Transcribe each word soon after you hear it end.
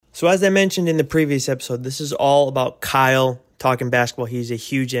So as I mentioned in the previous episode, this is all about Kyle talking basketball. He's a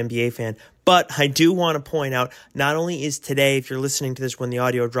huge NBA fan. But I do want to point out, not only is today, if you're listening to this when the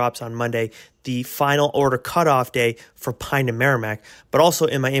audio drops on Monday, the final order cutoff day for Pine to Merrimack, but also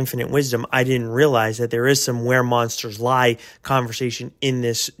in my infinite wisdom, I didn't realize that there is some Where Monsters Lie conversation in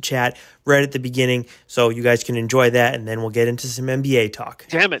this chat right at the beginning. So you guys can enjoy that, and then we'll get into some NBA talk.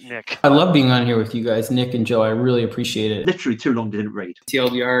 Damn it, Nick. I love being on here with you guys, Nick and Joe. I really appreciate it. Literally too long didn't read.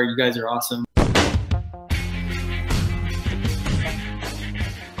 TLDR, you guys are awesome.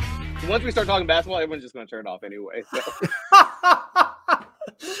 Once we start talking basketball, everyone's just going to turn it off anyway. So.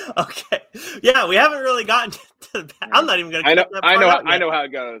 Okay. Yeah, we haven't really gotten to the. I'm not even going to. I know how it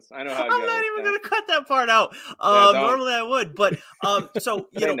goes. I'm not even going to cut that part out. Normally I would, but so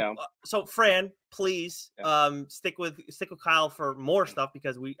you know. So Fran, please stick with Kyle for more stuff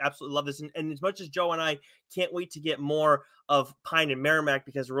because we absolutely love this. And as much as Joe and I can't wait to get more of Pine and Merrimack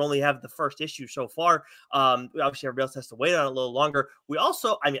because we only have the first issue so far. Obviously, everybody else has to wait on it a little longer. We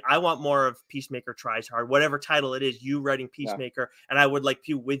also, I want more of Peacemaker Tries Hard, whatever title it is, you writing Peacemaker, and I would like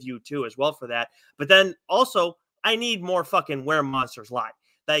Pew with you too as well for that. But then also, I need more fucking Where Monsters Lie.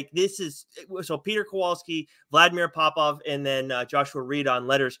 Like this is so Peter Kowalski, Vladimir Popov, and then Joshua Reed on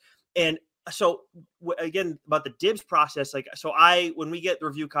letters. And so again, about the dibs process, like, so when we get the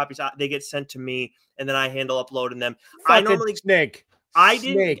review copies, they get sent to me and then I handle uploading them. I normally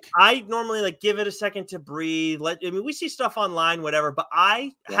like give it a second to breathe. We see stuff online, whatever, but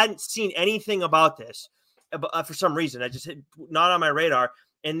I hadn't seen anything about this for some reason. I just not on my radar.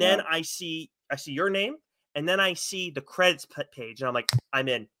 And then I see your name. And then I see the credits page, and I'm like, I'm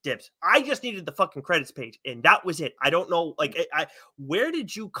in, dibs. I just needed the fucking credits page, and that was it. I don't know, like, where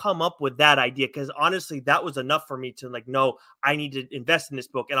did you come up with that idea? Because honestly, that was enough for me to like, no, I need to invest in this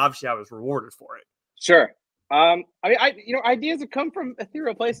book, and obviously, I was rewarded for it. Sure. Ideas have come from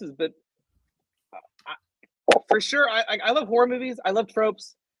ethereal places, but for sure, I love horror movies. I love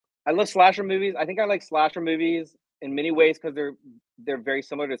tropes. I love slasher movies. I think I like slasher movies in many ways because they're very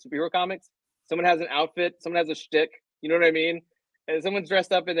similar to superhero comics. Someone has an outfit, someone has a shtick, you know what I mean? And someone's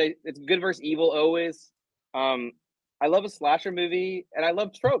dressed up and it's good versus evil always. I love a slasher movie and I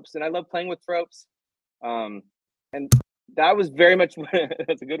love tropes and I love playing with tropes. And that was very much,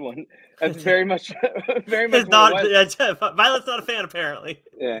 that's a good one. That's very much, Violet's not a fan apparently.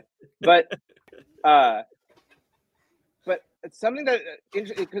 Yeah. But it's something that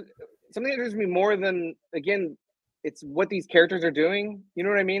interests me more than, again, it's what these characters are doing. You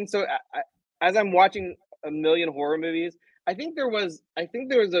know what I mean? So as I'm watching a million horror movies, I think there was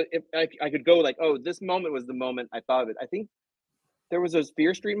if I could go like, oh, this moment was the moment I thought of it. I think there was those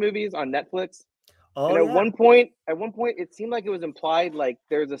Fear Street movies on Netflix. Oh, and at one point, it seemed like it was implied like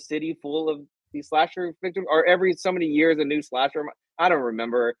there's a city full of these slasher victims, or every so many years a new slasher. I don't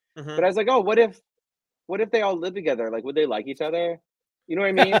remember, but I was like, oh, what if they all live together? Like, would they like each other? You know what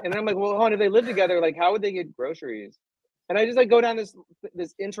I mean? And then I'm like, well, hold on, if they live together, like, how would they get groceries? And I just like go down this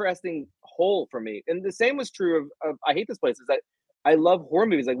interesting hole for me. And the same was true of I Hate This Place. Is that I love horror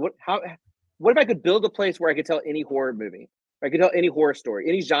movies. Like, what if I could build a place where I could tell any horror movie? I could tell any horror story,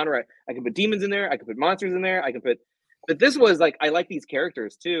 any genre. I could put demons in there. I could put monsters in there. But this was like, I like these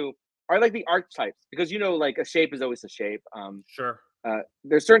characters too. Or I like the archetypes because, like a shape is always a shape. Sure.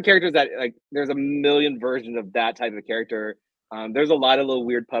 There's certain characters that like, there's a million versions of that type of character. There's a lot of little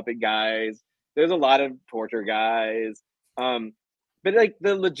weird puppet guys. There's a lot of torture guys. But like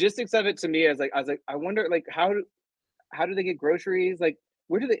the logistics of it to me, I was like, I wonder like how do they get groceries? Like,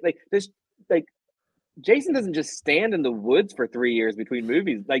 where do they like this? Like, Jason doesn't just stand in the woods for 3 years between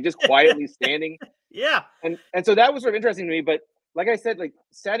movies, like just quietly standing. Yeah. And so that was sort of interesting to me. But like I said, like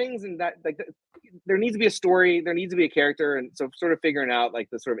settings and that, like there needs to be a story, there needs to be a character. And so sort of figuring out like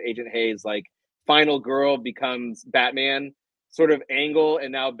the sort of Agent Hayes, like final girl becomes Batman sort of angle.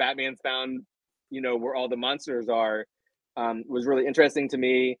 And now Batman's found, where all the monsters are, was really interesting to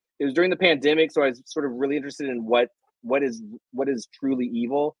me. It was during the pandemic. So I was sort of really interested in what is truly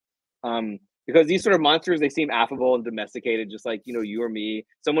evil. Because these sort of monsters, they seem affable and domesticated, just like, you or me.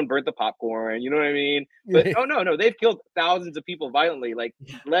 Someone burnt the popcorn, you know what I mean? But oh, no, they've killed thousands of people violently, like,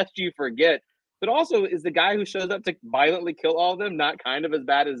 lest you forget. But also, is the guy who shows up to violently kill all of them not kind of as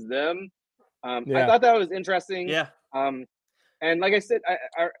bad as them? I thought that was interesting. Yeah. And like I said,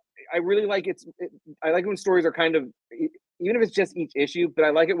 I really like I like when stories are kind of, even if it's just each issue, but I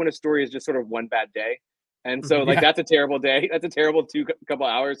like it when a story is just sort of one bad day. And so like, that's a terrible day. That's a terrible couple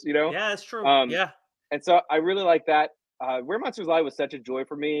hours, Yeah, that's true. Yeah. And so I really like that. Where Monsters Lie was such a joy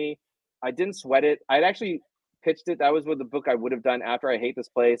for me. I didn't sweat it. I'd actually pitched it. That was what the book I would have done after I Hate This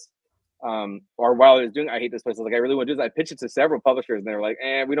Place. or while I was doing I Hate This Place, I was like, I really want to do this. I pitched it to several publishers, and they were like,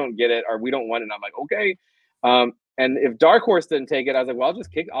 we don't get it, or we don't want it. And I'm like, okay. And if Dark Horse didn't take it, I was like, well,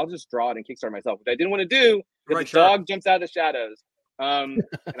 I'll just draw it and Kickstart myself, which I didn't want to do because the dog jumps out of the shadows. And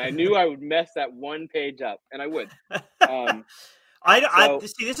I knew I would mess that one page up, and I would. I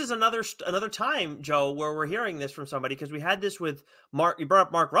see. This is another time, Joe, where we're hearing this from somebody, because we had this with Mark. You brought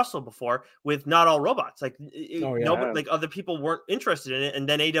up Mark Russell before with Not All Robots. Like, nobody, like other people weren't interested in it, and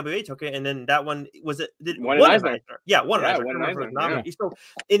then AWA took it, and then that one won an Eisner. Yeah, won an Eisner. So,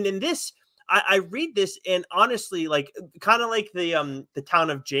 in this, I read this, and honestly, like kind of like the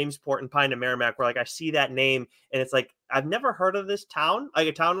town of Jamesport and Pine and Merrimack, where like I see that name, and it's like I've never heard of this town, like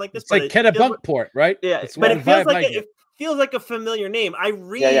a town like this. It's like Kennebunkport, right? Yeah, but it feels like feels like a familiar name. I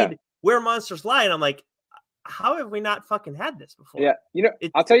read Where Monsters Lie, and I'm like, how have we not fucking had this before? Yeah,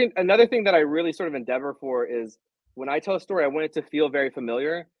 I'll tell you another thing that I really sort of endeavor for is when I tell a story, I want it to feel very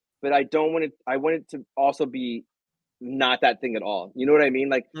familiar, but I want it to also be not that thing at all. You know what I mean?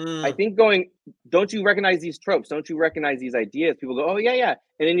 Like, I think don't you recognize these tropes? Don't you recognize these ideas? People go, oh yeah.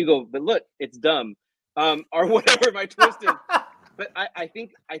 And then you go, but look, it's dumb. Or whatever my twist is. But I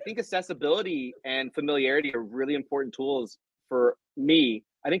think accessibility and familiarity are really important tools for me.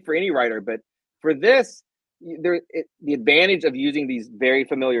 I think for any writer, but for this, the advantage of using these very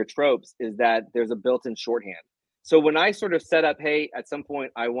familiar tropes is that there's a built-in shorthand. So when I sort of set up, hey, at some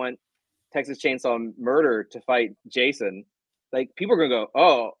point I want Texas Chainsaw Murder to fight Jason, like people are gonna go,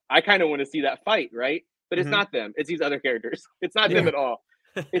 oh, I kind of want to see that fight, right? But it's not them; it's these other characters. It's not them at all.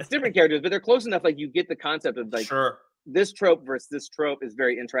 It's different characters, but they're close enough. Like you get the concept of like. Sure. This trope versus this trope is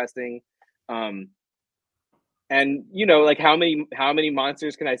very interesting. And like how many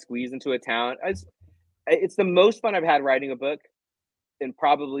monsters can I squeeze into a town? It's the most fun I've had writing a book in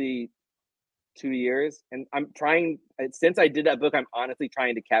probably 2 years. And I'm trying, since I did that book, I'm honestly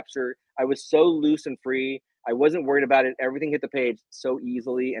trying to capture. I was so loose and free. I wasn't worried about it. Everything hit the page so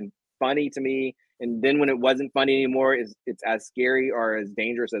easily and funny to me. And then when it wasn't funny anymore, it's as scary or as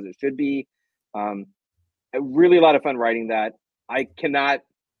dangerous as it should be. Really a lot of fun writing that. I cannot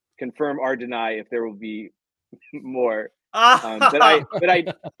confirm or deny if there will be more. But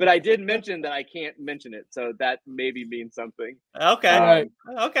I did mention that I can't mention it, so that maybe means something. Okay.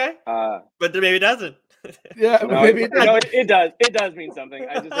 Okay. But maybe it doesn't. Yeah, maybe it does. No, it does. It does mean something.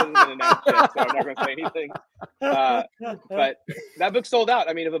 I just didn't announce it, so I'm not going to say anything. But that book sold out.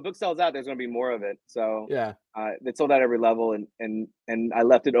 I mean, if a book sells out, there's going to be more of it. So yeah, it sold out every level, and I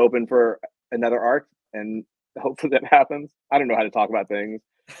left it open for another arc, and hopefully that happens. I don't know how to talk about things.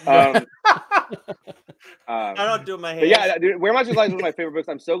 I don't do my hands. But yeah, dude, Where Monsters Lie is one of my favorite books.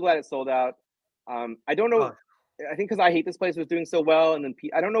 I'm so glad it sold out. I don't know. I think because I Hate This Place was doing so well, and then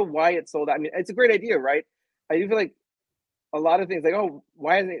I don't know why it sold out. I mean, it's a great idea, right? I do feel like a lot of things like, oh,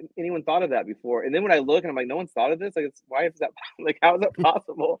 why hasn't anyone thought of that before? And then when I look and I'm like, no one's thought of this. Like, why is that? Like, how is that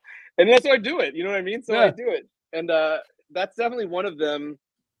possible? And that's why I do it. You know what I mean? So I do it, and that's definitely one of them.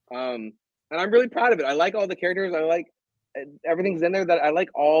 And I'm really proud of it. I like all the characters. I like everything's in there. That I like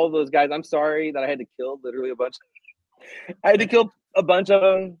all those guys. I'm sorry that I had to kill literally a bunch. I had to kill a bunch of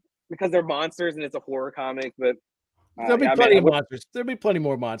them because they're monsters and it's a horror comic. But there'll be plenty of monsters. There'll be plenty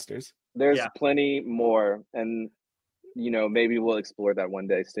more monsters. There's plenty more, and maybe we'll explore that one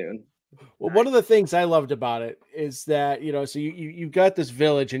day soon. Well, one of the things I loved about it is that, so you've got this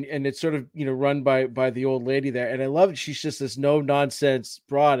village and it's sort of, run by the old lady there. And I love it. She's just this no nonsense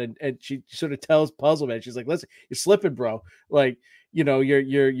broad. And she sort of tells Puzzleman, she's like, listen, you're slipping, bro. Like,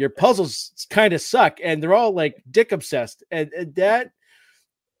 your puzzles kind of suck. And they're all like dick obsessed. And that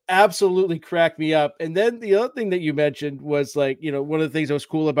absolutely cracked me up. And then the other thing that you mentioned was like, one of the things that was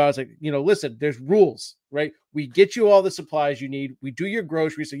cool about it is like, listen, there's rules, right? We get you all the supplies you need. We do your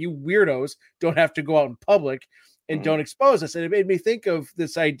groceries so you weirdos don't have to go out in public and don't expose us. And it made me think of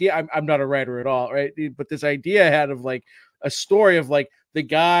this idea. I'm not a writer at all, right? But this idea I had of like a story of like the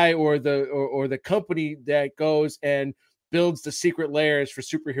guy or the company that goes and builds the secret layers for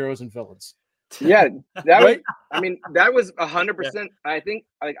superheroes and villains. Yeah, that right? That was 100%. I think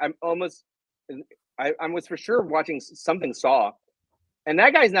I was for sure watching something Saw, and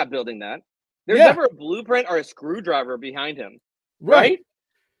that guy's not building that. There's never a blueprint or a screwdriver behind him, right?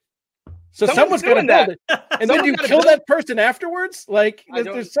 So someone's going to build it, and then you kill that person afterwards. Like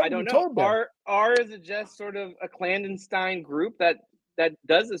there's something I don't know. Or is it just sort of a clandestine group that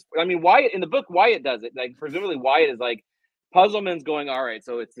does this? I mean, Wyatt in the book, Wyatt does it. Like presumably Wyatt is like. Puzzleman's going, all right,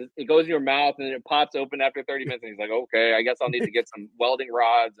 so it goes in your mouth and then it pops open after 30 minutes, and he's like, okay, I guess I'll need to get some welding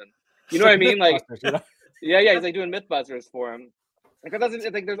rods, and you know what I mean? Like, yeah, he's like doing Mythbusters for him. Because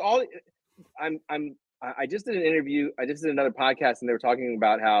it's like there's all. I just did an interview. I just did another podcast, and they were talking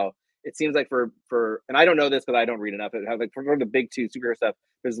about how it seems like for and I don't know this because I don't read enough. It has like for the big two superhero stuff,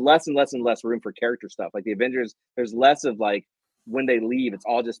 there's less and less and less room for character stuff. Like the Avengers, there's less of like when they leave, it's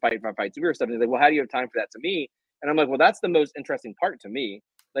all just fight superhero stuff. And he's like, well, how do you have time for that? To me, and I'm like, well, that's the most interesting part to me.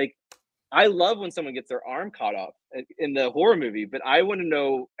 Like, I love when someone gets their arm cut off in the horror movie, but I want to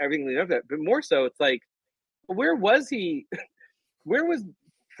know everything leading up to that. But more so, it's like, where was he? Where was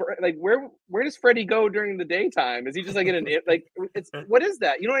like where does Freddy go during the daytime? Is he just like in an like it's what is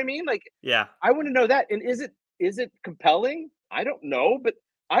that? You know what I mean? Like, yeah, I want to know that. And is it compelling? I don't know, but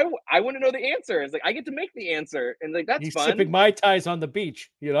I want to know the answer. It's like I get to make the answer, and like that's He's fun. sipping Mai Tais on the beach,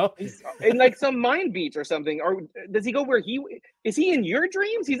 you know, in like some mind beach or something. Or does he go where is he in your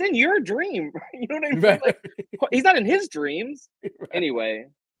dreams? He's in your dream. You know what I mean? Right. Like, he's not in his dreams. Right. Anyway,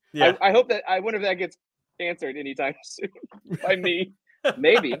 yeah. I hope that I wonder if that gets answered anytime soon by me.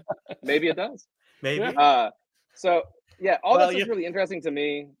 Maybe it does. Maybe. So yeah, all this is really interesting to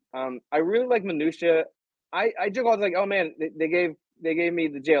me. I really like minutia. I joke all like, oh man, they gave me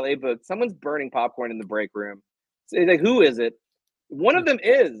the JLA book. Someone's burning popcorn in the break room. So like, who is it? One of them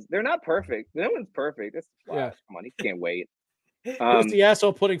is. They're not perfect. No one's perfect. It's Flash. Come on, he can't wait. Who's the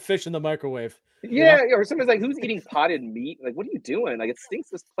asshole putting fish in the microwave? Yeah, or somebody's like, who's eating potted meat? Like, what are you doing? Like, it stinks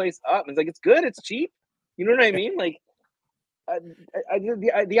this place up. And it's like, it's good. It's cheap. You know what I mean? Like,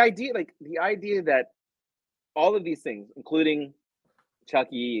 the idea that all of these things, including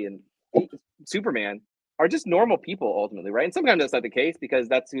Chucky and Superman, are just normal people ultimately, right? And sometimes that's not the case because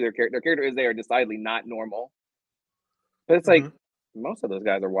that's who their character is. They are decidedly not normal. But it's like most of those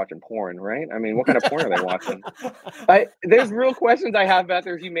guys are watching porn, right? I mean, what kind of porn are they watching? There's real questions I have about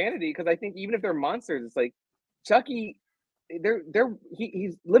their humanity because I think even if they're monsters, it's like Chucky.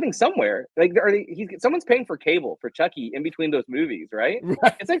 He's living somewhere. Like someone's paying for cable for Chucky in between those movies, right?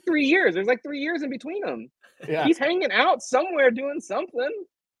 It's like 3 years. There's like 3 years in between them. Yeah. He's hanging out somewhere doing something.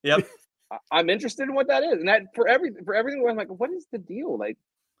 Yep. I'm interested in what that is, and that for everything. I'm like, what is the deal? Like,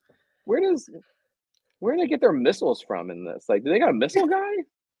 where do they get their missiles from in this? Like, do they got a missile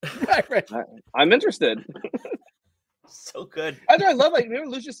guy? Right. I'm interested. So good. I love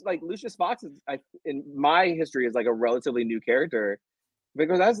Lucius Fox is in my history is like a relatively new character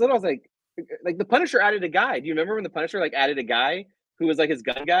because as little I was like the Punisher added a guy. Do you remember when the Punisher like added a guy who was like his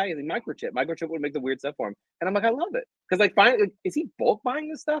gun guy? He's like Microchip would make the weird stuff for him, and I'm like I love it because like finally is he bulk buying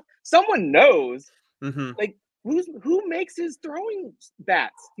this stuff? Someone knows. Mm-hmm. Like who makes his throwing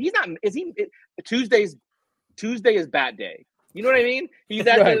bats? He's not. Is he? Tuesday is bat day. You know what I mean? He's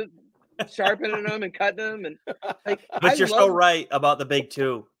at the sharpening them and cutting them and like but you're so right about the big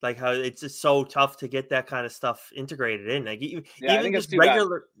two, like how it's just so tough to get that kind of stuff integrated in, like even just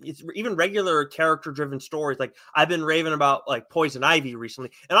regular character driven stories. Like I've been raving about like Poison Ivy recently,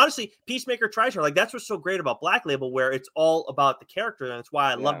 and honestly Peacemaker tries her. Like that's what's so great about Black Label, where it's all about the character, and that's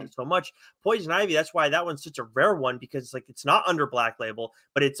why I loved it so much. Poison Ivy, that's why that one's such a rare one, because it's like it's not under Black Label,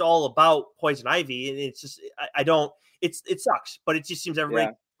 but it's all about Poison Ivy, and it's just it sucks, but it just seems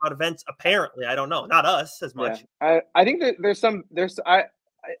everybody events apparently, I don't know, not us as much. I think that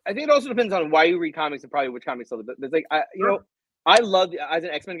I think it also depends on why you read comics and probably which comics. But there's like I love as an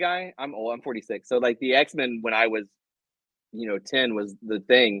X-Men guy. I'm old. I'm 46. So like the X-Men when I was 10 was the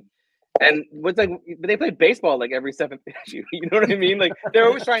thing, and what's like they played baseball like every 7th issue. You know what I mean? Like they're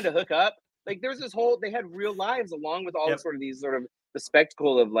always trying to hook up. Like there's this whole they had real lives along with all the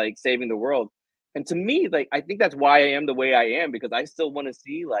spectacle of like saving the world. And to me, like, I think that's why I am the way I am, because I still want to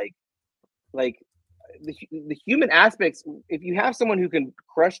see like the human aspects. If you have someone who can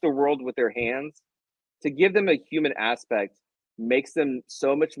crush the world with their hands, to give them a human aspect makes them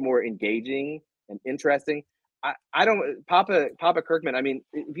so much more engaging and interesting. I don't Papa Kirkman. I mean,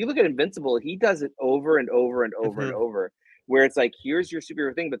 if you look at Invincible, he does it over and over and over and over, where it's like, here's your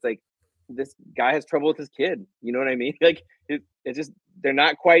superhero thing, but it's like, this guy has trouble with his kid. You know what I mean? Like it just, they're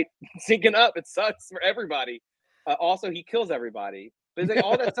not quite syncing up. It sucks for everybody. Also, he kills everybody. But it's like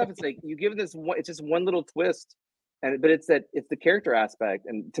all that stuff. It's like you give this one. It's just one little twist, but it's the character aspect,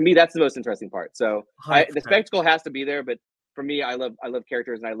 and to me, that's the most interesting part. So the spectacle has to be there. But for me, I love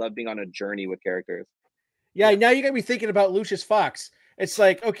characters, and I love being on a journey with characters. Yeah, now you got to be thinking about Lucius Fox. It's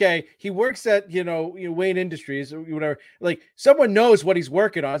like, okay, he works at, Wayne Industries or whatever. Like someone knows what he's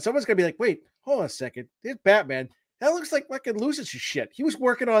working on. Someone's going to be like, wait, hold on a second. There's Batman. That looks like fucking Lucius' shit. He was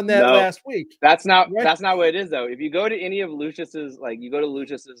working on that last week. That's not what it is though. If you go to any of Lucius's, his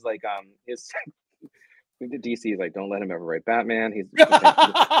DC is like, don't let him ever write Batman. He's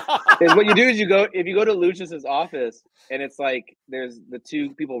what you do is if you go to Lucius's office and it's like, there's the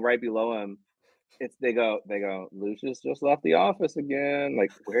two people right below him they go, Lucius just left the office again.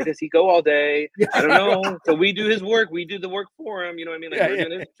 Like, where does he go all day? I don't know. So we do his work. We do the work for him. You know what I mean? Like, we're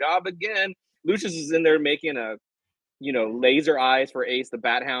doing his job again. Lucius is in there making a, laser eyes for Ace the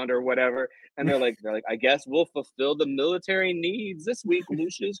Bat Hound or whatever. And they're like, I guess we'll fulfill the military needs this week,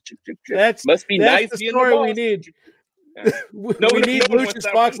 Lucius. Must be nice the being story the boss. we need. We need Lucius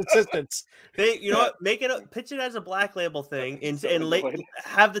Fox assistance. You know what? Pitch it as a Black Label thing, and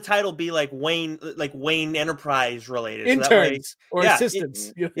have the title be like Wayne Enterprise related. Interns or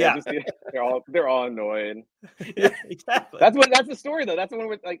assistants. They're all annoyed. Yeah, exactly. That's the story though. That's the one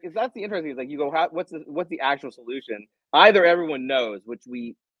with that's the interesting. It's like you go, what's the actual solution? Either everyone knows, which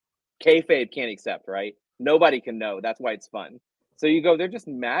we kayfabe can't accept, right? Nobody can know. That's why it's fun. So you go, they're just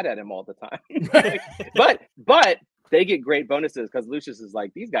mad at him all the time. but they get great bonuses because Lucius is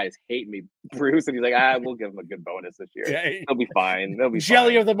like, these guys hate me, Bruce. And he's like, we'll give them a good bonus this year. Yeah. They'll be fine. They'll be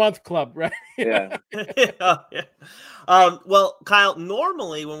Jelly fine. of the Month Club, right? Yeah. Well, Kyle,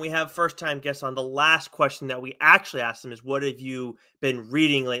 normally when we have first-time guests on, the last question that we actually ask them is, what have you been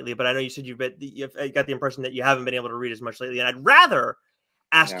reading lately? But I know you said you've got the impression that you haven't been able to read as much lately. And I'd rather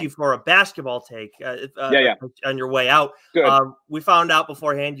ask you for a basketball take on your way out. Good. We found out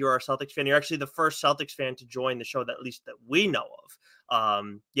beforehand you're a Celtics fan. You're actually the first Celtics fan to join the show, that at least that we know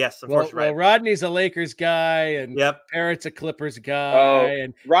of. Yes, unfortunately. Well, Rodney's a Lakers guy, and Parrott's a Clippers guy. Oh,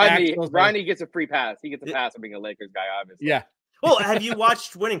 and Rodney gets a free pass. He gets a pass for being a Lakers guy, obviously. Yeah. Well, have you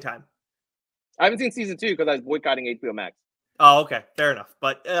watched Winning Time? I haven't seen season 2 because I was boycotting HBO Max. Oh, okay, fair enough.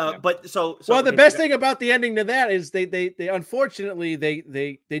 But so well, the best thing about the ending to that is they unfortunately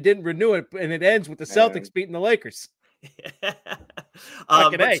they didn't renew it, and it ends with the Celtics beating the Lakers.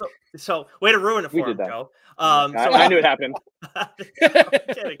 So way to ruin it for him, Joe. I knew it happened.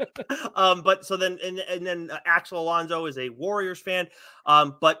 Kidding. But so then and then Axel Alonso is a Warriors fan.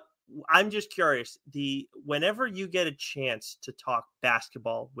 But I'm just curious. Whenever you get a chance to talk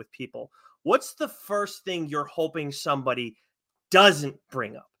basketball with people, what's the first thing you're hoping somebody doesn't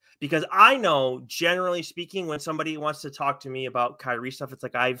bring up? Because I know, generally speaking, when somebody wants to talk to me about Kyrie stuff, it's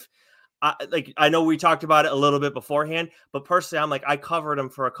like I know we talked about it a little bit beforehand, but personally, I'm like, I covered him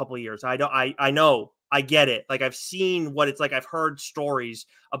for a couple of years. I know, I get it. Like, I've seen what it's like. I've heard stories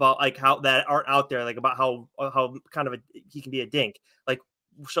about like how that aren't out there, like about how kind of he can be a dink. Like,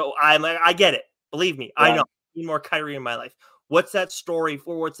 so I'm like, I get it. Believe me, I know. I need more Kyrie in my life. What's that story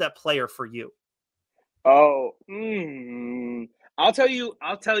for? What's that player for you? Oh, I'll tell you,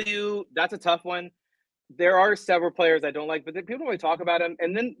 that's a tough one. There are several players I don't like, but people don't really talk about them.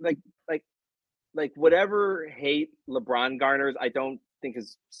 And then like whatever hate LeBron garners, I don't think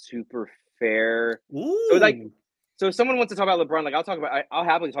is super fair. Ooh. So if someone wants to talk about LeBron, like I'll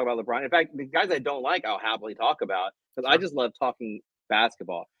happily talk about LeBron. In fact, the guys I don't like, I'll happily talk about because I just love talking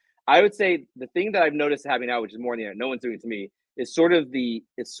basketball. I would say the thing that I've noticed happening now, which is more than no one's doing it to me, is sort of the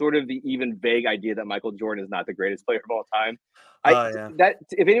even vague idea that Michael Jordan is not the greatest player of all time. That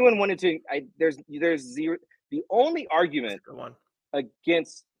if anyone wanted to, there's zero. The only argument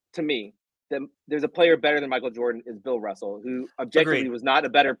against, to me, that there's a player better than Michael Jordan is Bill Russell, who objectively was not a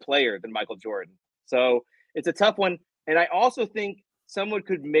better player than Michael Jordan. So it's a tough one. And I also think someone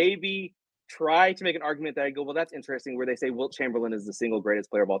could maybe try to make an argument that I go, well, that's interesting, where they say Wilt Chamberlain is the single greatest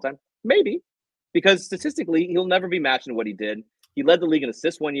player of all time. Maybe. Because statistically, he'll never be matched in what he did. He led the league in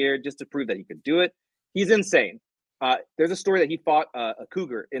assists one year just to prove that he could do it. He's insane. There's a story that he fought a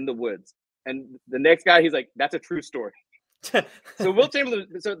cougar in the woods. And the next guy, he's like, that's a true story. So Wilt Chamberlain,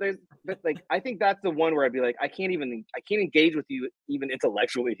 I think that's the one where I'd be like, I can't engage with you even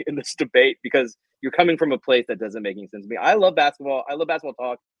intellectually in this debate because you're coming from a place that doesn't make any sense to me. I love basketball. I love basketball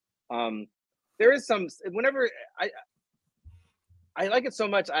talk. There is some, whenever I like it so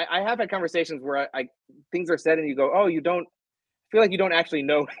much. I have had conversations where things are said and you go, oh, you don't feel like you don't actually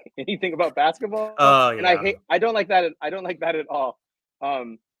know anything about basketball. And I don't like that. I don't like that at all.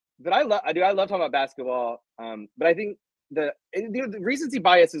 But I love talking about basketball. But I think the recency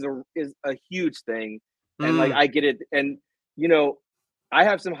bias is a huge thing. And like, I get it. And, I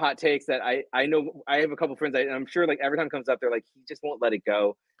have some hot takes that I know. I have a couple friends and I'm sure like every time it comes up, they're like, he just won't let it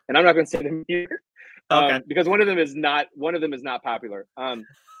go. And I'm not going to say them here. Because one of them is not popular.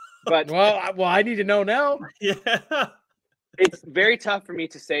 But well, I need to know now. Yeah, it's very tough for me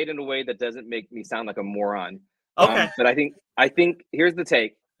to say it in a way that doesn't make me sound like a moron. Okay, but I think here's the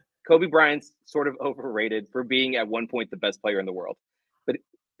take: Kobe Bryant's sort of overrated for being at one point the best player in the world, but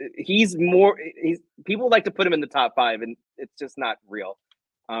people like to put him in the top 5, and it's just not real.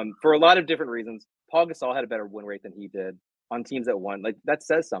 For a lot of different reasons. Paul Gasol had a better win rate than he did. on teams that won. Like that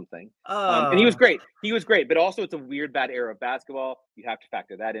says something. And he was great. He was great, but also it's a weird, bad era of basketball. You have to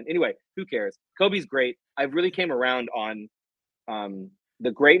factor that in. Anyway, who cares? Kobe's great. I really came around on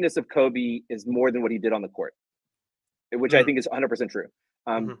the greatness of Kobe is more than what he did on the court, which I think is 100% true.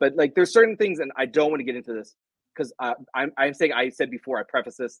 But like, there's certain things, and I don't want to get into this because I'm saying, I said before, I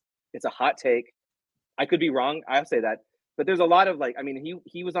preface this, it's a hot take. I could be wrong. I'll say that. But there's a lot of like, I mean,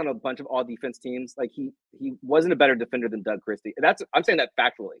 he was on a bunch of all defense teams. Like he wasn't a better defender than Doug Christie. I'm saying that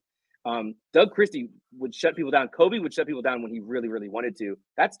factually. Doug Christie would shut people down. Kobe would shut people down when he really, really wanted to.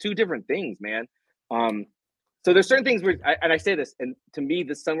 That's two different things, man. So there's certain things where, and I say this, and to me,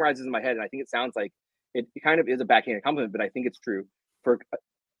 this summarizes in my head, and I think it sounds like it kind of is a backhanded compliment, but I think it's true.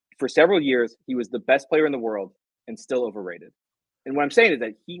 For several years, he was the best player in the world and still overrated. And what I'm saying is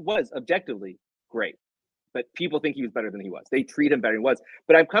that he was objectively great, but people think he was better than he was. They treat him better than he was.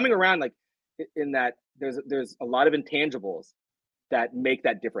 But I'm coming around like in that there's a lot of intangibles that make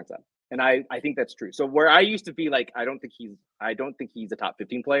that difference up. And I think that's true. So where I used to be like, I don't think he's a top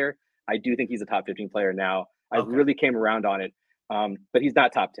 15 player. I do think he's a top 15 player now. I really came around on it. But he's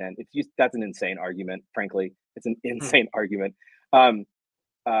not top 10. That's an insane argument, frankly. It's an insane argument. If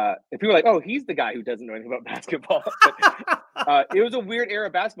people are like, oh, he's the guy who doesn't know anything about basketball. But, it was a weird era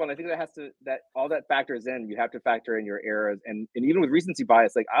of basketball. And I think that all that factors in. You have to factor in your eras. And even with recency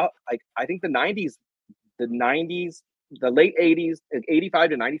bias, I think the 90s, the late 80s, 85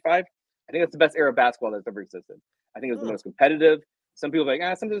 to 95, I think that's the best era of basketball that's ever existed. I think it was the most competitive. Some people are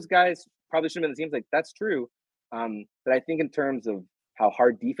like, some of those guys probably shouldn't have been the teams. Like, that's true. But I think in terms of how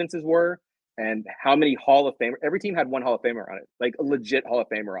hard defenses were and how many Hall of Famer, every team had one Hall of Famer on it, like a legit Hall of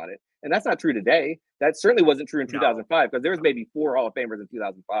Famer on it. And that's not true today. That certainly wasn't true in 2005 because there was maybe 4 Hall of Famers in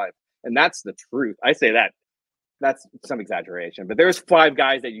 2005. And that's the truth. I say that. That's some exaggeration. But there's 5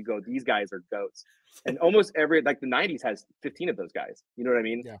 guys that you go, these guys are GOATs. And almost every, like the 90s has 15 of those guys. You know what I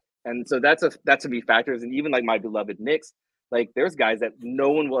mean? Yeah. And so that's to be factors. And even like my beloved Knicks, like there's guys that no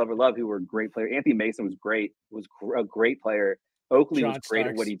one will ever love who were great players. Anthony Mason was great, was a great player. Oakley was great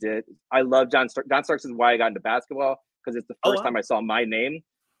at what he did. I love John Starks. John Starks is why I got into basketball because it's the first time I saw my name.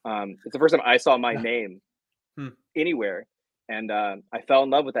 It's the first time I saw my name anywhere. And I fell in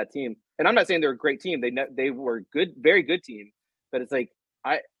love with that team. And I'm not saying they're a great team. They were good, very good team. But it's like,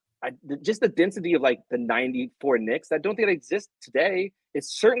 just the density of like the 94 Knicks, I don't think it exists today. It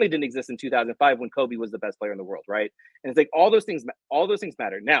certainly didn't exist in 2005 when Kobe was the best player in the world, right? And it's like all those things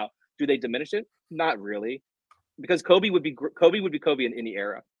matter. Now, do they diminish it? Not really, because Kobe would be Kobe in any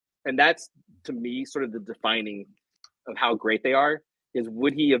era, and that's to me sort of the defining of how great they are. Is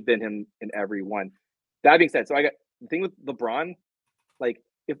would he have been him in every one? That being said, so I got the thing with LeBron, like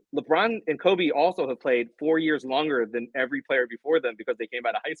if LeBron and Kobe also have played 4 years longer than every player before them because they came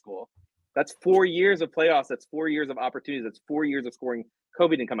out of high school. That's 4 years of playoffs. That's 4 years of opportunities. That's 4 years of scoring.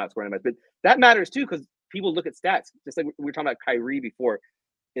 Kobe didn't come out scoring much, but that matters too because people look at stats. Just like we were talking about Kyrie before,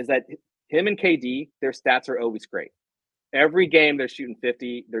 is that him and KD, their stats are always great. Every game they're shooting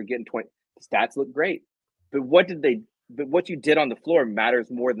 50, they're getting 20. The stats look great, but what you did on the floor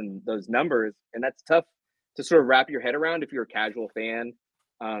matters more than those numbers, and that's tough to sort of wrap your head around if you're a casual fan.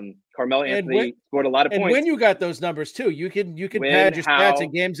 Carmelo Anthony scored a lot of points. And when you got those numbers too, you can pad your stats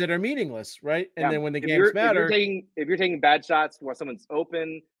in games that are meaningless, right? And then when the games matter, if you're taking bad shots while someone's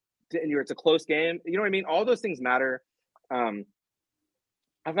open, and it's a close game, you know what I mean? All those things matter. I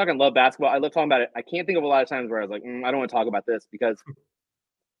fucking love basketball. I love talking about it. I can't think of a lot of times where I was like, I don't want to talk about this because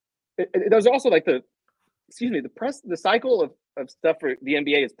there's also like the cycle of stuff for the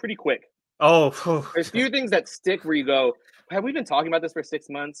NBA is pretty quick. There's few things that stick where you go, have we been talking about this for 6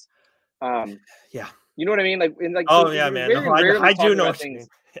 months? Yeah. You know what I mean? Like, man. I do know things.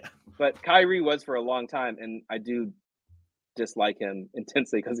 Yeah. But Kyrie was for a long time, and I do dislike him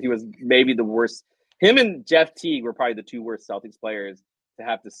intensely because he was maybe the worst. Him and Jeff Teague were probably the 2 worst Celtics players to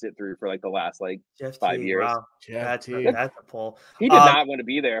have to sit through for like the last 5 years. Wow. That's a pull. He did not want to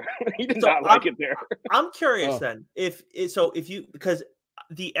be there. He did not like it there. I'm curious then because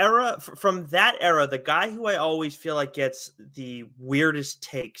the era from that era, the guy who I always feel like gets the weirdest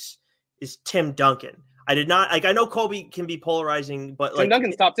takes is Tim Duncan. I know Kobe can be polarizing, but Tim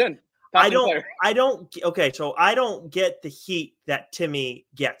Duncan's top 10. I don't get the heat that Timmy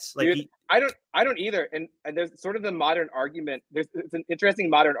gets. Like, dude, I don't either. And there's sort of the modern argument. It's an interesting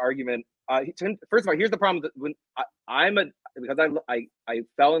modern argument. First of all, here's the problem that when I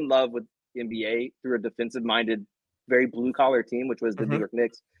fell in love with the NBA through a defensive-minded, very blue-collar team, which was the New York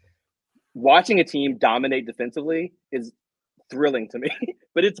Knicks. Watching a team dominate defensively is thrilling to me,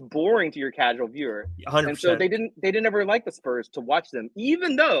 but it's boring to your casual viewer. 100%. And so they didn't ever like the Spurs to watch them,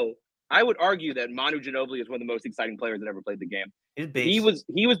 even though I would argue that Manu Ginobili is one of the most exciting players that ever played the game. He was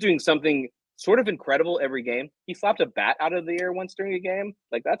doing something sort of incredible every game. He slapped a bat out of the air once during a game.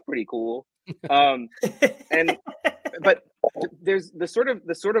 Like, that's pretty cool. But there's the sort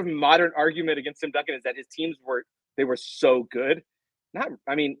of modern argument against Tim Duncan is that his teams were so good.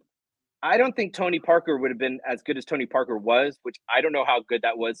 I don't think Tony Parker would have been as good as Tony Parker was, which I don't know how good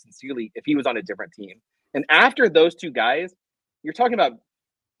that was sincerely if he was on a different team. And after those two guys, you're talking about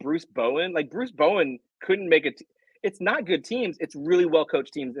Bruce Bowen. Like, Bruce Bowen couldn't make it. It's not good teams. It's really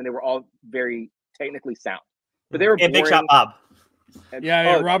well-coached teams, and they were all very technically sound. But they were boring. Big shot Bob.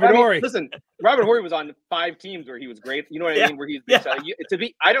 Robert Horry. Listen, Robert Horry was on 5 teams where he was great. You know what I mean? Where he's big shot.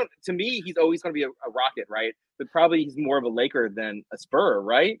 To me, he's always going to be a Rocket, right? But probably he's more of a Laker than a Spur,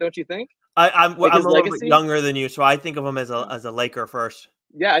 right? Don't you think? I'm a little bit younger than you, so I think of him as a Laker first.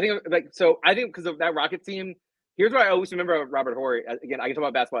 Yeah, I think because of that Rocket team. Here's what I always remember about Robert Horry. Again, I can talk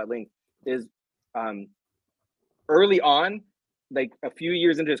about basketball at length. Is early on, like a few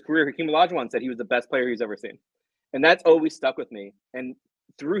years into his career, Hakeem Olajuwon said he was the best player he's ever seen. And that's always stuck with me. And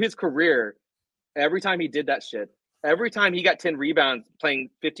through his career, every time he did that shit, every time he got 10 rebounds playing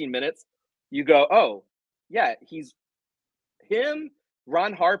 15 minutes, you go, oh, yeah, he's him,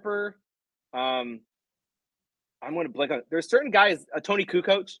 Ron Harper. I'm going to blank on. There's certain guys, a Tony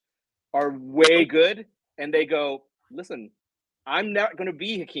Kukoc, are way good. And they go, listen, I'm not going to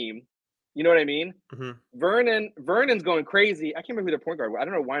be Hakeem. You know what I mean? Mm-hmm. Vernon's going crazy. I can't remember who their point guard was. I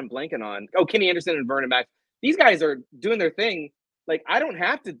don't know why I'm blanking on. Oh, Kenny Anderson and Vernon Max. These guys are doing their thing. Like, I don't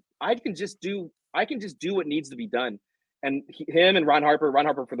have to. I can just do what needs to be done. And him and Ron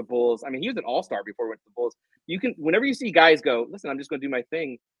Harper for the Bulls. I mean, he was an all-star before he went to the Bulls. You can, whenever you see guys go, listen, I'm just going to do my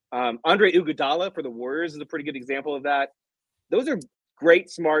thing. Andre Iguodala for the Warriors is a pretty good example of that. Those are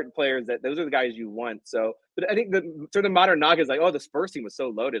great, smart players. Those are the guys you want. So, but I think the sort of modern knock is like, oh, the Spurs team was so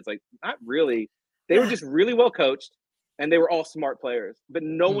loaded. It's like, not really. They were just really well coached, and they were all smart players. But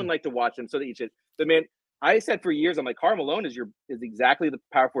no one liked to watch them. So that you should. But man, I said for years, I'm like, Karl Malone is exactly the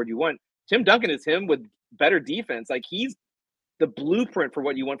power forward you want. Tim Duncan is him with better defense. Like, he's the blueprint for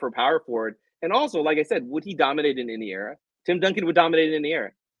what you want for a power forward. And also, like I said, would he dominate in any era? Tim Duncan would dominate in any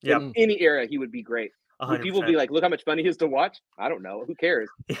era. Yeah. In any era, he would be great. Would people be like, look how much fun he is to watch? I don't know. Who cares?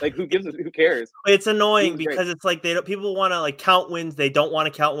 Like, who cares? It's annoying because it's like people want to like count wins. They don't want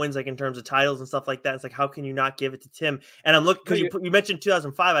to count wins like in terms of titles and stuff like that. It's like, how can you not give it to Tim? And I'm looking because you mentioned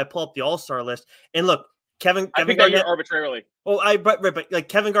 2005. I pull up the All-Star list and look, Kevin Garnett arbitrarily. Oh, but like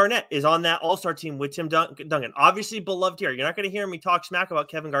Kevin Garnett is on that All-Star team with Tim Duncan. Obviously beloved here. You're not going to hear me talk smack about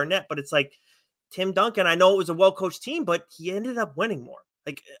Kevin Garnett, but it's like Tim Duncan. I know it was a well-coached team, but he ended up winning more.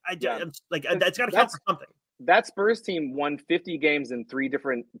 Like it's got to count for something. That Spurs team won 50 games in 3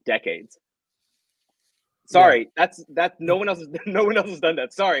 different decades. Sorry, that's no one else has done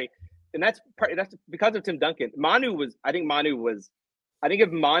that. Sorry, and that's because of Tim Duncan. I think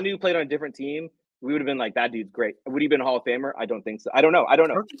if Manu played on a different team, we would have been like, that dude's great. Would he have been a Hall of Famer? I don't think so. I don't know. I don't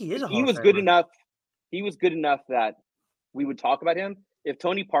think he is a Hall of Famer. Was good enough. He was good enough that we would talk about him. If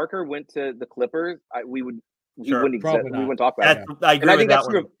Tony Parker went to the Clippers, we wouldn't exist. We wouldn't talk about him. I agree. And I think that's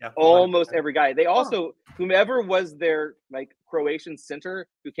true of almost every guy. They also, whomever was their like Croatian center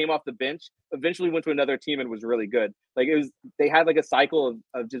who came off the bench, eventually went to another team and was really good. Like they had like a cycle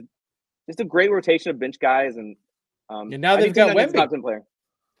of just a great rotation of bench guys, and now they've got Wemby. Top 10 player.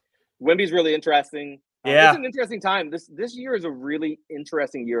 Wemby's really interesting. It's an interesting time. This year is a really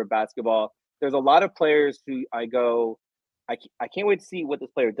interesting year of basketball. There's a lot of players who I can't wait to see what this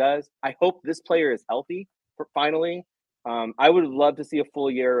player does. I hope this player is healthy finally. I would love to see a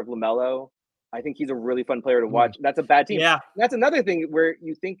full year of LaMelo. I think he's a really fun player to watch. That's a bad team. Yeah. That's another thing where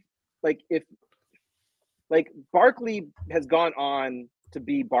you think like if like Barkley has gone on to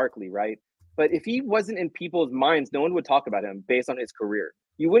be Barkley, right? But if he wasn't in people's minds, no one would talk about him based on his career.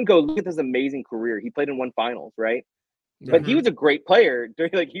 You wouldn't go, look at this amazing career. He played in 1 finals, right? Mm-hmm. But he was a great player.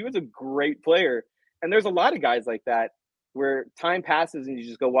 He was a great player. And there's a lot of guys like that where time passes and you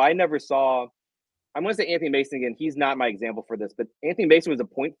just go, well, I never saw. I'm going to say Anthony Mason again. He's not my example for this, but Anthony Mason was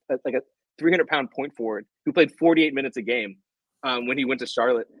like a 300-pound point forward who played 48 minutes a game when he went to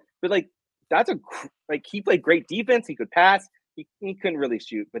Charlotte. But like he played great defense. He could pass. He couldn't really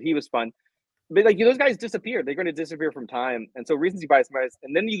shoot, but he was fun. But like those guys disappear. They're going to disappear from time. And so recency bias,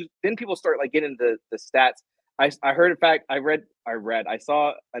 and then people start like getting into the stats. I heard, in fact, I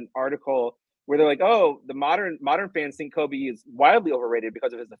saw an article where they're like, oh, the modern fans think Kobe is wildly overrated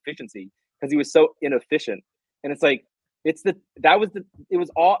because of his efficiency, because he was so inefficient. And it's like, it was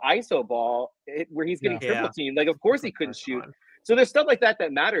all ISO ball where he's getting triple teamed. Like, of course he couldn't shoot. So there's stuff like that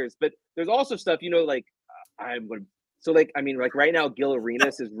matters. But there's also stuff, like I'm going to So like, I mean, like right now, Gil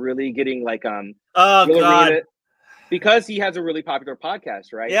Arenas is really getting like oh Gil God. Arenas, because he has a really popular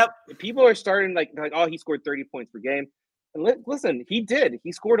podcast, right? Yep. People are starting like, oh, he scored 30 points per game. And listen, he did.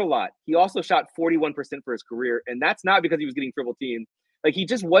 He scored a lot. He also shot 41% for his career, and that's not because he was getting triple teamed. Like he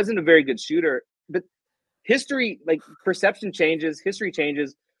just wasn't a very good shooter. But history, like perception changes, history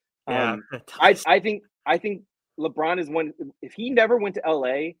changes. Yeah. I think LeBron is one. If he never went to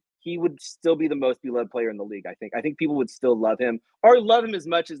LA, he would still be the most beloved player in the league. I think people would still love him, or love him as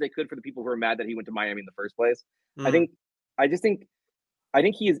much as they could for the people who are mad that he went to Miami in the first place. I think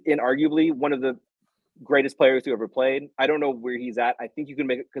he is inarguably one of the greatest players who ever played. I don't know where he's at. I think you can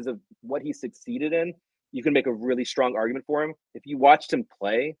make it because of what he succeeded in. You can make a really strong argument for him. If you watched him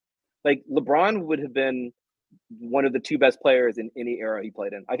play, like LeBron would have been one of the 2 best players in any era he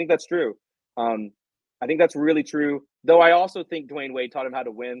played in. I think that's true. I think that's really true. Though I also think Dwayne Wade taught him how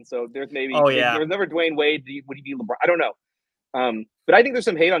to win. So there's maybe there was never Dwayne Wade. Would he be LeBron? I don't know. But I think there's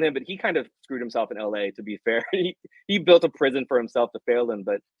some hate on him. But he kind of screwed himself in LA. To be fair, he built a prison for himself to fail in.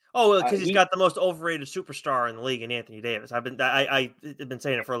 But because he's got the most overrated superstar in the league in Anthony Davis. I've been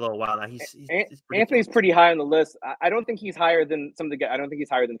saying it for a little while now. Anthony's pretty high on the list. I don't think he's higher than some of the guys. I don't think he's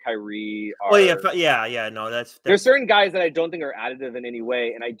higher than Kyrie. No, that's there's certain guys that I don't think are additive in any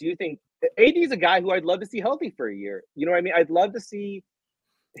way, and I do think AD is a guy who I'd love to see healthy for a year. You know what I mean? I'd love to see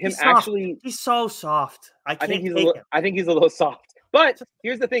him actually. He's so soft. I think he's a little soft. But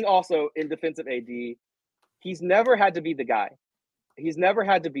here's the thing: also in defense of AD, he's never had to be the guy. He's never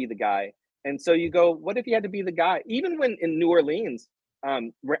had to be the guy. And so you go, what if he had to be the guy? Even when in New Orleans,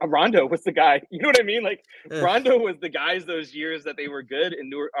 Rondo was the guy. You know what I mean? Like Rondo was the guys those years that they were good in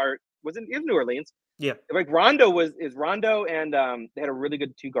New Orleans. Yeah. Like Rondo and they had a really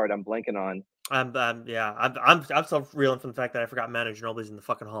good 2 guard. I'm blanking on. I'm still reeling from the fact that I forgot Manu Ginobili's in the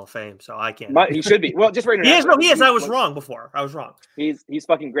fucking Hall of Fame, so I can't. He should be. Well, just right now. He is. I was wrong before. I was wrong. He's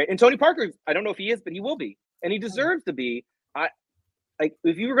fucking great. And Tony Parker, I don't know if he is, but he will be, and he deserves to be. Like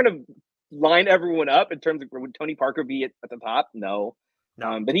if you were gonna line everyone up in terms of would Tony Parker be at the top? No.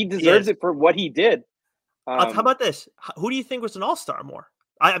 But he deserves it for what he did. How about this? Who do you think was an all-star more?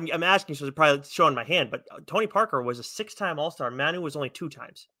 I'm asking, so it's probably showing my hand, but Tony Parker was a 6-time all-star. Manu was only 2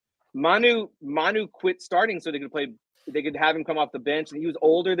 times. Manu quit starting so they could have him come off the bench, and he was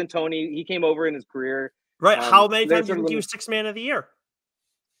older than Tony. He came over in his career. Right. How many times did he was 6th man of the year?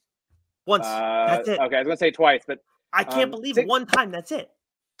 Once. That's it. Okay, I was gonna say twice, but I can't believe one time. That's it.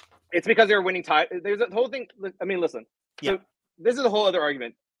 It's because they were winning time. There's a whole thing. I mean, listen. Yeah. So this is a whole other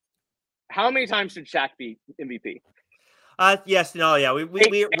argument. How many times should Shaq be MVP? Yes. No. Yeah.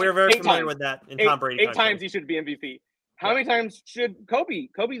 We're very familiar with that in Tom Brady. 8 times he should be MVP. How many times should Kobe?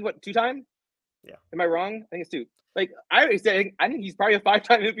 Kobe's what, 2 times? Yeah. Am I wrong? I think it's 2. Like I think he's probably a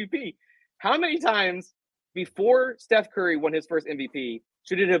 5-time MVP. How many times before Steph Curry won his first MVP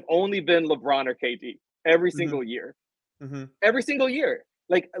should it have only been LeBron or KD every single year? Mm-hmm. Every single year.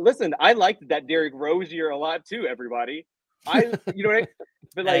 Like, listen, I liked that Derrick Rose year a lot too. Everybody, you know what I mean?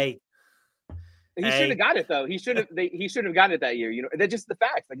 But like, he should have got it though. He should have gotten it that year. You know, they're just the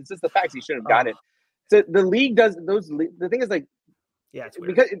facts. Like, it's just the facts. He should have got it. So the league does those. The thing is, like, it's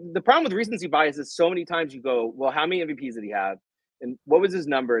weird. Because the problem with recency bias is so many times you go, well, how many MVPs did he have, and what was his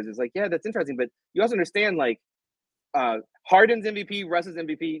numbers? It's like, yeah, that's interesting, but you also understand like. Harden's MVP, Russ's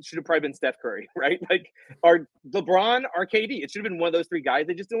MVP should have probably been Steph Curry, right? Like, or LeBron or KD. It should have been one of those 3 guys.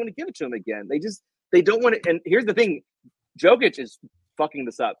 They just don't want to give it to him again. They don't want to. And here's the thing: Jokic is fucking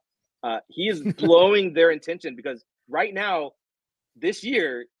this up. He is blowing their intention because right now, this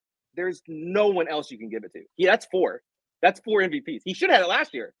year, there's no one else you can give it to. That's 4. That's 4 MVPs. He should have had it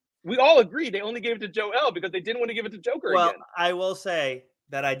last year. We all agree they only gave it to Joel because they didn't want to give it to Joker again. Well, I will say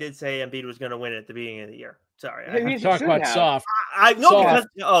that I did say Embiid was going to win it at the beginning of the year. Sorry, I'm talking about soft. Yeah.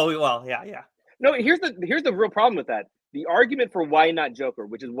 No, here's the real problem with that. The argument for why not Joker,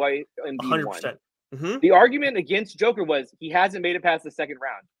 which is why Embiid won. Mm-hmm. The argument against Joker was he hasn't made it past the second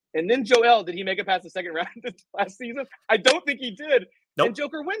round. And then Joel, did he make it past the second round this last season? I don't think he did. Nope. And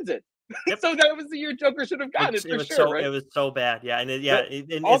Joker wins it. Yep. So that was the year Joker should have gotten it for sure. Right? It was so bad. Yeah. And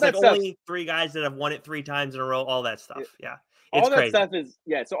it's like only 3 guys that have won it 3 times in a row, all that stuff. Yeah. It's all that crazy. stuff is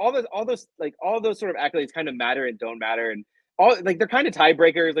So all those sort of accolades kind of matter and don't matter, and all like they're kind of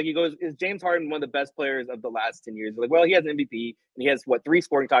tiebreakers. Like he goes, is James Harden one of the best players of the last 10 years? Like, well, he has an MVP and he has 3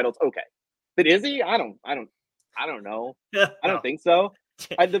 scoring titles. Okay, but is he? I don't know. I don't think so.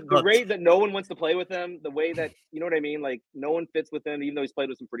 The rate that no one wants to play with him, the way that you know what I mean, like no one fits with him, even though he's played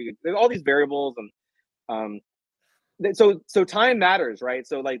with some pretty good. There's all these variables, and so time matters, right?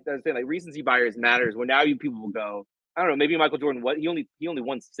 So like I was saying, like recency bias matters. When now people will go. I don't know. Maybe Michael Jordan. He only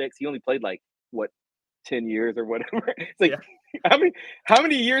won 6. He only played like 10 years or whatever. It's like how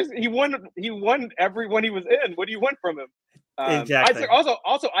many years he won every one he was in. What do you want from him? Exactly.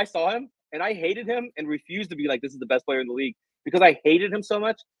 Also, I saw him and I hated him and refused to be like, this is the best player in the league because I hated him so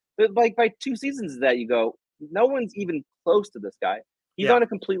much. But like by 2 seasons that you go, no one's even close to this guy. He's on a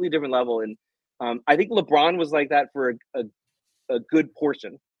completely different level. And I think LeBron was like that for a good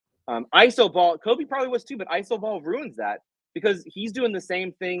portion. ISO ball, Kobe probably was too, but ISO ball ruins that because he's doing the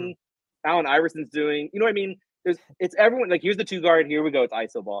same thing Allen Iverson's doing. You know what I mean? It's everyone like here's the 2 guard, here we go, it's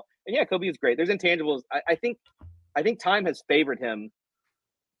ISO ball. And yeah, Kobe is great. There's intangibles. I think time has favored him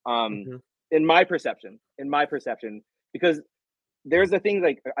in my perception, because there's a thing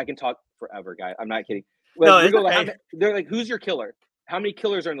like I can talk forever, guy. I'm not kidding. Like, no, it's okay. They're like, who's your killer? How many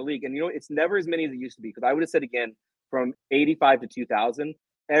killers are in the league? And you know, it's never as many as it used to be. Because I would have said again, from 85 to 2000,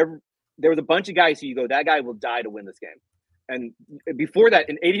 there was a bunch of guys who you go, that guy will die to win this game. And before that,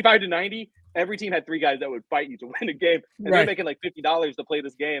 in 85 to 90, every team had 3 guys that would fight you to win a game. And they're making like $50 to play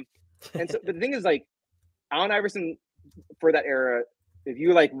this game. And so the thing is, like, Allen Iverson for that era, if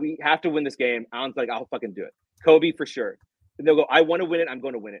you're like, we have to win this game, Allen's like, I'll fucking do it. Kobe for sure. And they'll go, I want to win it, I'm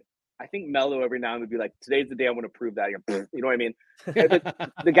going to win it. I think Melo every now and then would be like, today's the day I want to prove that. You know what I mean?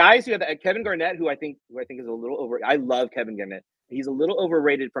 The guys who have that, Kevin Garnett, who I think is a little over. I love Kevin Garnett. He's a little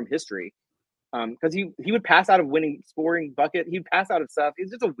overrated from history because he would pass out of winning scoring bucket. He'd pass out of stuff.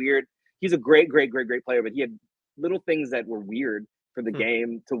 He's just a weird. He's a great player, but he had little things that were weird for the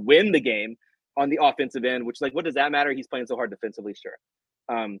game to win the game on the offensive end. Which, like, what does that matter? He's playing so hard defensively, sure.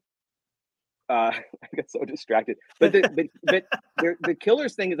 I got so distracted. But the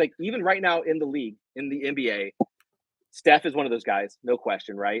killers thing is like even right now in the league, in the NBA, Steph is one of those guys, no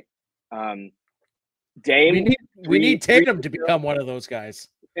question, right? Dame, we need Tatum to become one of those guys.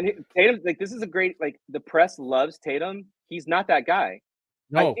 And Tatum, like this is a great, like the press loves Tatum. He's not that guy.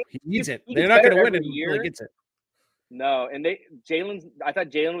 No, he needs it. They're not going to win it until he gets it. No, and I thought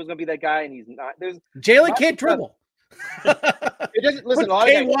Jalen was going to be that guy, and he's not. Jalen can't dribble. It doesn't listen. Put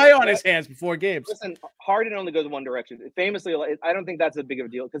KY on his hands before games. Listen, Harden only goes one direction. Famously, I don't think that's a big of a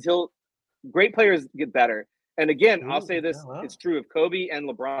deal because great players get better. And again, I'll say this: it's true of Kobe and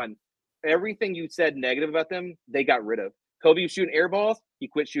LeBron. Everything you said negative about them, they got rid of. Kobe was shooting air balls, he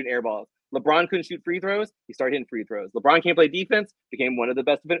quit shooting air balls. LeBron couldn't shoot free throws, he started hitting free throws. LeBron can't play defense, became one of the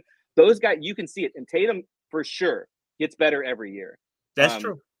best. Those guys, you can see it. And Tatum, for sure, gets better every year. That's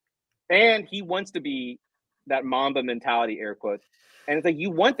true. And he wants to be that Mamba mentality, air quotes. And it's like,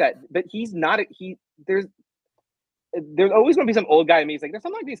 you want that, but he's not. There's always going to be some old guy in me. He's like, there's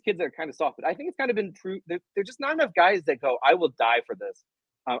some like these kids that are kind of soft, but I think it's kind of been true. There's just not enough guys that go, I will die for this.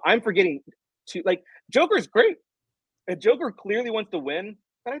 I'm forgetting to like Joker's great. And Joker clearly wants to win,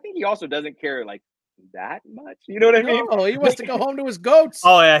 but I think he also doesn't care like that much. You know what I mean? Oh, he wants to go home to his goats.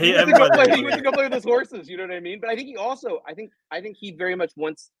 Oh yeah, he wants to go play with his horses. You know what I mean? But I think he also, I think he very much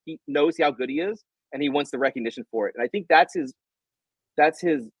wants. He knows how good he is, and he wants the recognition for it. And I think that's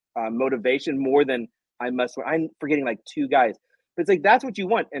his motivation more than I'm forgetting like 2 guys. But it's like that's what you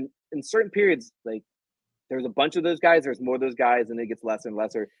want. And in certain periods, like there's a bunch of those guys. There's more of those guys, and it gets lesser and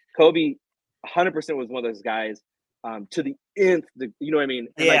lesser. Kobe, 100% was one of those guys to the nth. You know what I mean?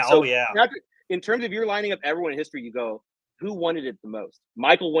 And yeah. In terms of your lining up everyone in history, you go, who wanted it the most?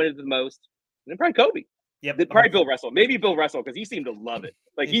 Michael wanted it the most, and then probably Kobe. Yep. Probably Bill Russell. Maybe Bill Russell because he seemed to love it.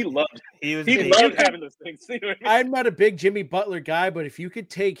 Like he loved having those things. You know what I mean? I'm not a big Jimmy Butler guy, but if you could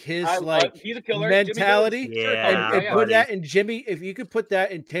take his he's a killer mentality and put that in Jimmy, if you could put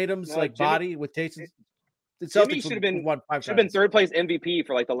that in Tatum's body with Tatum, Jimmy should have been 3rd place MVP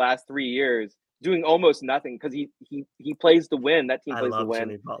for like the last 3 years, doing almost nothing because he plays to win. That team plays to win.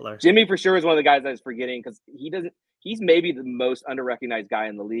 Jimmy Butler. Jimmy for sure is one of the guys I was forgetting because he's maybe the most underrecognized guy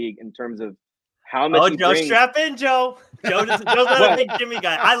in the league in terms of how much. Joe, strap in, Joe. Joe's not a big Jimmy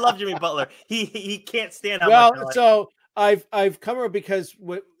guy. I love Jimmy Butler. He can't stand. So I've come around because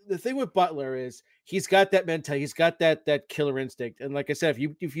the thing with Butler is he's got that mentality. He's got that killer instinct. And like I said,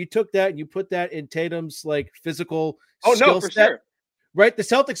 if you took that and you put that in Tatum's like physical skill set, sure. Right? The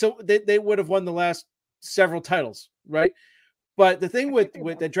Celtics, they would have won the last several titles, right? But the thing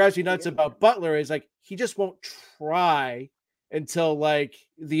with that drives me nuts about Butler is like he just won't try until like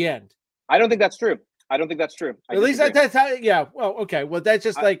the end. I don't think that's true. At least that's how. Yeah. Well, okay. Well, that's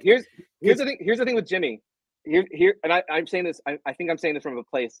just like here's the thing. Here's the thing with Jimmy. Here, and I'm saying this. I think I'm saying this from a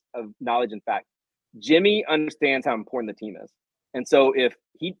place of knowledge and fact. Jimmy understands how important the team is, and so if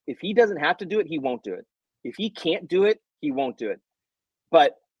he doesn't have to do it, he won't do it. If he can't do it, he won't do it.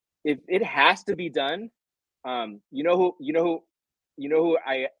 But if it has to be done, you know who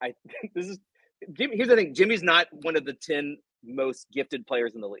I this is Jimmy. Here's the thing. Jimmy's not one of the 10 most gifted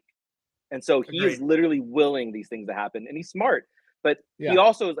players in the league. And so he is literally willing these things to happen, and he's smart. But he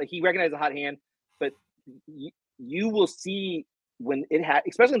also is like, he recognizes a hot hand. But you will see when it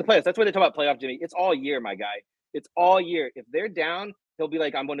especially in the playoffs. That's why they talk about playoff Jimmy. It's all year, my guy. It's all year. If they're down, he'll be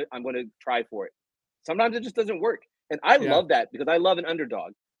like, I'm gonna try for it. Sometimes it just doesn't work, and I love that because I love an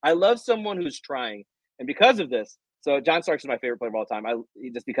underdog. I love someone who's trying, and because of this, so John Starks is my favorite player of all time.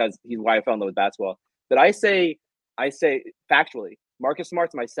 Just because he's why I fell in love with basketball. But I say factually, Marcus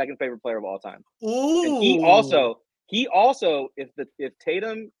Smart's my second favorite player of all time. Ooh. And he also, if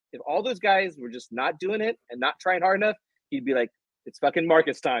Tatum, if all those guys were just not doing it and not trying hard enough, he'd be like, it's fucking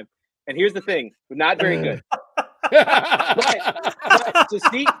Marcus time. And here's the thing, not very good. but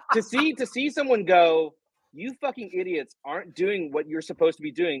to see someone go, you fucking idiots aren't doing what you're supposed to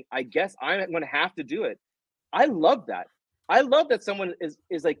be doing. I guess I'm going to have to do it. I love that. I love that someone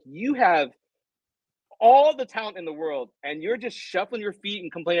is like, you have all the talent in the world and you're just shuffling your feet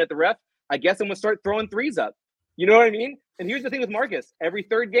and complaining at the ref. I guess I'm going to start throwing threes up. You know what I mean? And here's the thing with Marcus. Every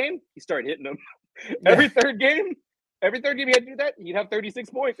third game, he started hitting them. Every third game he had to do that, he'd have 36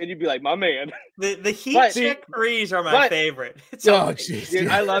 points, and you'd be like, my man. The heat check threes are my favorite. Dude,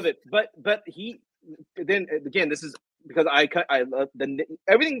 I love it. But then again, this is because I love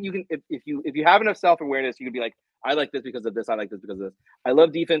everything you can. If you have enough self-awareness, you can be like, I like this because of this. I like this because of this. I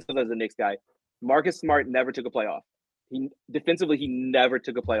love defense because as a Knicks guy. Marcus Smart never took a playoff. Defensively, he never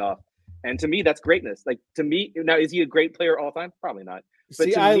took a playoff. And to me, that's greatness. Like, to me, now, is he a great player all time? Probably not. But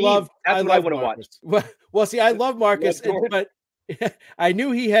see, I love I want to watch. Well, see, I love Marcus, but I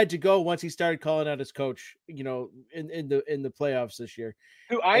knew he had to go once he started calling out his coach, in the playoffs this year.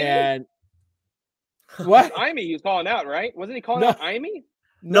 Who, Ime? And what? Ime, he was calling out, right? Wasn't he calling out Ime?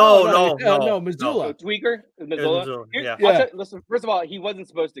 No, Mazzulla. Tweaker? Mazzulla? Yeah. Listen, first of all, he wasn't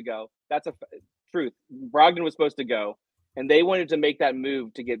supposed to go. That's a truth. Brogdon was supposed to go, and they wanted to make that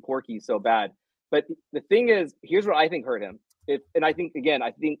move to get Porky so bad. But the thing is, here's what I think hurt him. And I think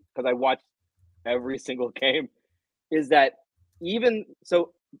because I watched every single game, is that even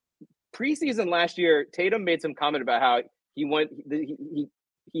so, preseason last year, Tatum made some comment about how he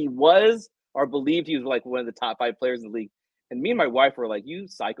was or believed he was like one of the top 5 players in the league. And me and my wife were like, you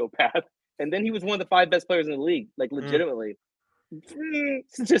psychopath. And then he was one of the 5 best players in the league, like legitimately.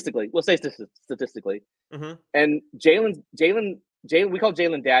 Statistically. We'll say statistically. Mm-hmm. And Jalen, we call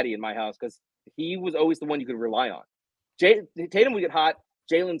Jalen Daddy in my house because he was always the one you could rely on. Tatum would get hot.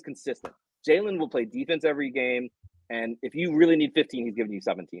 Jalen's consistent. Jalen will play defense every game. And if you really need 15, he's giving you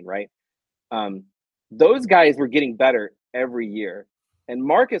 17, right? Those guys were getting better every year. And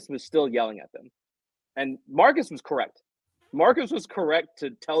Marcus was still yelling at them. And Marcus was correct. Marcus was correct to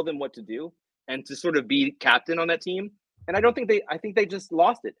tell them what to do and to sort of be captain on that team. And I think they just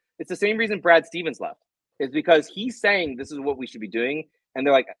lost it. It's the same reason Brad Stevens left. It's because he's saying this is what we should be doing. And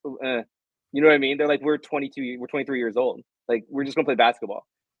they're like, you know what I mean? They're like, we're 23 years old. Like, we're just going to play basketball.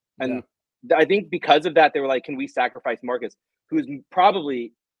 And I think because of that, they were like, can we sacrifice Marcus, who's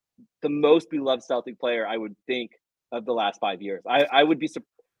probably the most beloved Celtic player, I would think, of the last 5 years. I would be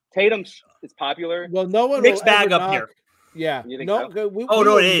Tatum is popular. Well, no one mixed bag up here. Yeah. No. So?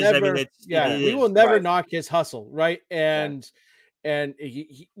 It is. Never, I mean, we will never knock his hustle, right? And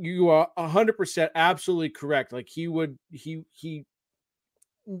you are 100% absolutely correct. Like he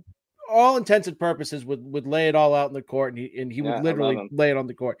all intents and purposes would lay it all out in the court, and he would literally lay it on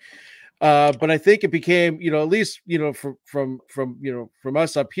the court. But I think it became, at least, from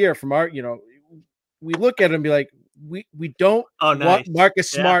us up here, from our, we look at him and be like, we don't want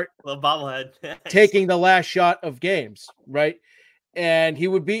Marcus Smart little bobblehead taking the last shot of games, right? And he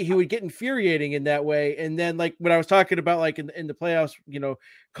would get infuriating in that way. And then, like when I was talking about, like in the playoffs,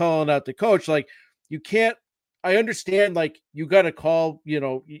 calling out the coach, like you can't. I understand, like you got to call,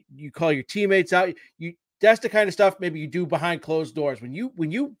 you call your teammates out. That's the kind of stuff maybe you do behind closed doors. When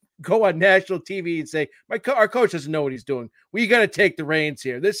you go on national TV and say, our coach doesn't know what he's doing. We got to take the reins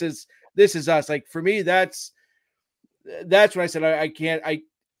here. This is us. Like for me, that's what I said. I can't.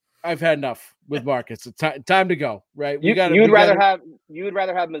 I've had enough with Marcus. It's time to go. Right? You would rather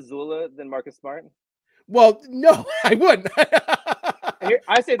have Mazzulla than Marcus Smart? Well, no, I wouldn't.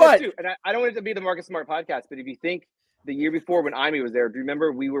 I say this too, and I don't want it to be the Marcus Smart podcast, but if you think the year before when Ime was there, do you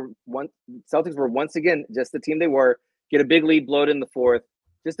remember Celtics were once again just the team they were, get a big lead, blow it in the fourth,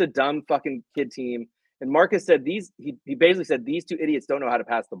 just a dumb fucking kid team. And Marcus said he basically said these 2 idiots don't know how to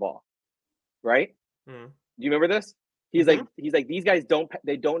pass the ball, right? Mm. Do you remember this? He's like these guys don't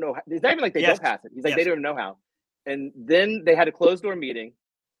know how, it's not even like they don't pass it. He's like they don't know how. And then they had a closed door meeting,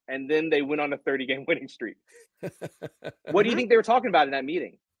 and then they went on a 30-game winning streak. What do you think they were talking about in that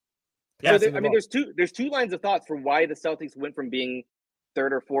meeting? Yeah, so there's two lines of thoughts for why the Celtics went from being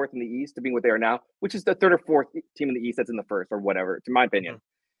third or fourth in the East to being what they are now, which is the third or fourth team in the East that's in the first or whatever, to my opinion,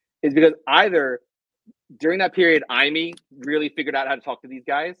 is because either during that period, Ime really figured out how to talk to these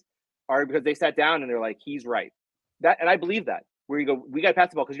guys, or because they sat down and they're like, he's right. And I believe that. Where you go, we got to pass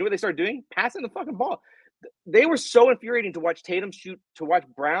the ball. Because you know what they started doing? Passing the fucking ball. They were so infuriating to watch Tatum shoot, to watch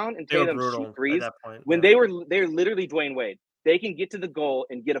Brown and Tatum shoot threes when they're literally Dwayne Wade. They can get to the goal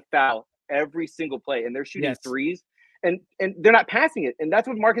and get a foul every single play, and they're shooting threes, and they're not passing it. And that's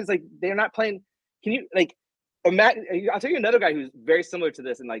what Marcus, like, they're not playing. Can you, like, imagine? I'll tell you another guy who's very similar to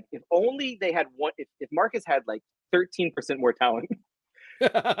this. And like, if only they had one, if Marcus had like 13% more talent.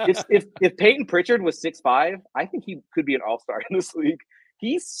 if Peyton Pritchard was 6'5", I think he could be an all-star in this league.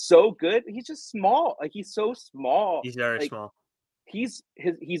 He's so good. He's just small. Like, he's so small. He's very small. He's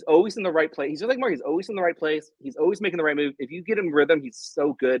always in the right place. He's just like Mark. He's always in the right place. He's always making the right move. If you get him rhythm, he's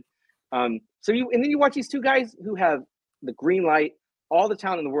so good. And then you watch these two guys who have the green light, all the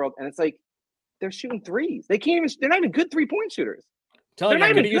talent in the world, and it's like they're shooting threes. They're not even good 3-point shooters. They're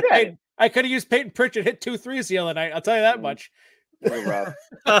not even good at it. I could have used Peyton Pritchard, hit 2 threes the other night. I'll tell you that much. Very rough.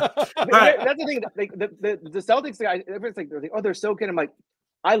 That's the thing. Like, the Celtics guys, everyone's like, they're so good. I'm like,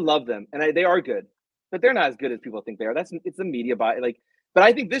 I love them, and they are good, but they're not as good as people think they are. It's the media buy. Like, but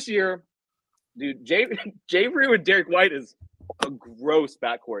I think this year, dude, Jay Rue and Derek White is a gross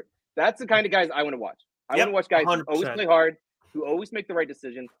backcourt. That's the kind of guys I want to watch. I want to watch guys 100%. Who always play hard, who always make the right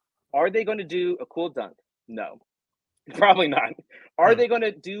decision. Are they going to do a cool dunk? No. Probably not. Are they going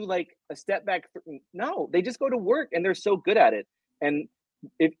to do like a step back? No, they just go to work, and they're so good at it. And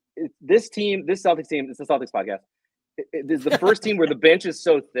if this Celtics team, it's the Celtics podcast. It is the first team where the bench is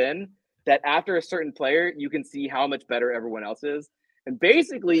so thin that after a certain player, you can see how much better everyone else is. And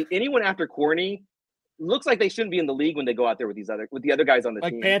basically, anyone after Corny looks like they shouldn't be in the league when they go out there with the other guys on the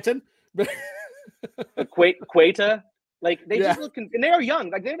team. Like Panton, Queta, like they just look, and they are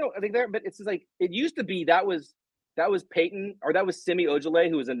young. Like they don't. I think but it's just like it used to be. That was Peyton, or that was Semi Ojeleye,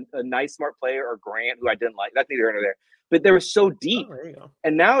 who was a nice, smart player, or Grant, who I didn't like. That's neither here nor there. But they were so deep,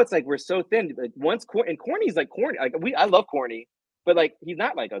 and now it's like we're so thin. Like Corny's like Corny. Like I love Corny, but like he's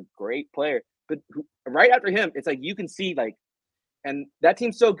not like a great player. But right after him, it's like you can see like, and that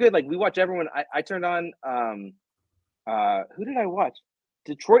team's so good. Like we watch everyone. I turned on. Who did I watch?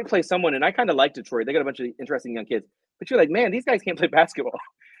 Detroit play someone, and I kind of like Detroit. They got a bunch of interesting young kids. But you're like, man, these guys can't play basketball.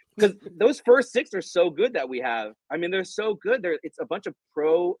 Because those first 6 are so good that we have. I mean, they're so good. It's a bunch of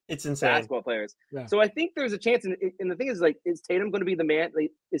pro basketball players. Yeah. So I think there's a chance. And the thing is, like, is Tatum going to be the man?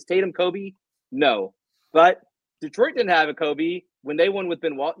 Like, is Tatum Kobe? No. But Detroit didn't have a Kobe when they won with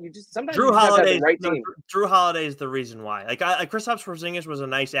Ben Walton. You just sometimes Drew Holiday, the right team. Drew Holiday is the reason why. Like, Kristaps Porzingis was a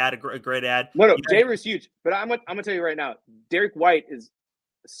nice ad, a great ad. No, Jay was huge. But I'm gonna tell you right now, Derek White is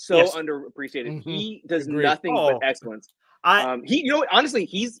so underappreciated. Mm-hmm. He does nothing but excellence. Honestly,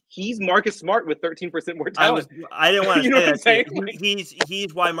 he's Marcus Smart with 13% more talent. I didn't want to say that.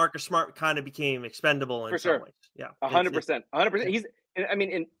 He's why Marcus Smart kind of became expendable in some ways. Yeah, 100%. He's. I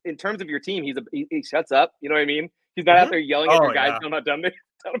mean, in terms of your team, he shuts up. You know what I mean? He's not out there yelling at your guys. Tell him how dumb.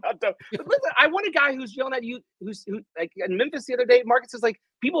 But listen, I want a guy who's yelling at you. Who like in Memphis the other day? Marcus is like,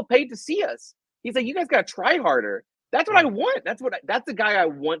 people paid to see us. He's like, you guys got to try harder. That's what I want. That's the guy I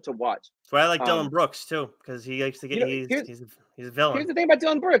want to watch. That's why I like Dylan Brooks too, because he likes to get. He's a villain. Here's the thing about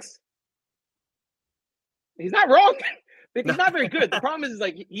Dylan Brooks. He's not wrong. He's not very good. The problem is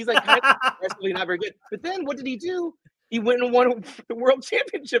like he's like kind of aggressively not very good. But then what did he do? He went and won the world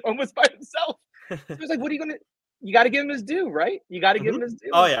championship almost by himself. So it's like, what are you gonna? You got to give him his due, right? You got to give him his due.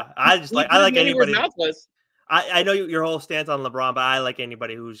 Oh yeah, I like anybody. I know your whole stance on LeBron, but I like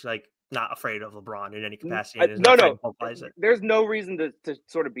anybody who's like not afraid of LeBron in any capacity. No. There's no reason to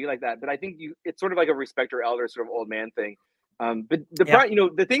sort of be like that. But I think it's sort of like a respect or elder sort of old man thing. But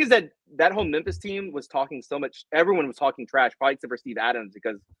the thing is that whole Memphis team was talking so much. Everyone was talking trash, probably except for Steve Adams,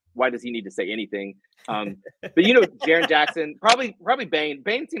 because why does he need to say anything? But Jaren Jackson, probably Bane.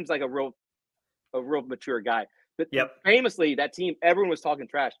 Bane seems like a real mature guy. But famously, that team, everyone was talking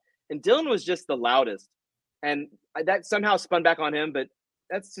trash, and Dylan was just the loudest, and that somehow spun back on him. But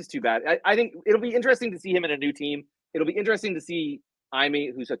that's just too bad. I think it'll be interesting to see him in a new team. It'll be interesting to see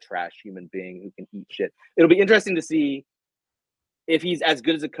Ime, who's a trash human being who can eat shit. It'll be interesting to see if he's as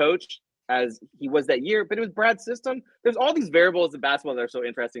good as a coach as he was that year. But it was Brad's system. There's all these variables in basketball that are so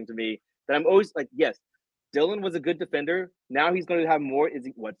interesting to me that I'm always like, yes, Dylan was a good defender. Now he's going to have more.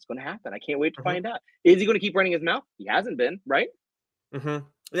 What's going to happen? I can't wait to find out. Is he going to keep running his mouth? He hasn't been, right? Mm-hmm.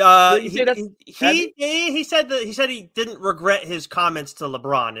 He said he didn't regret his comments to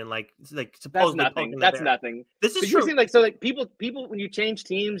LeBron and like supposedly that's nothing. This is true. People when you change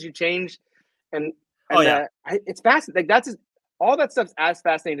teams, you change, and it's fascinating. Like all that stuff's as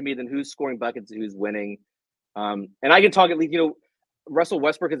fascinating to me than who's scoring buckets and who's winning. And I can talk at least, Russell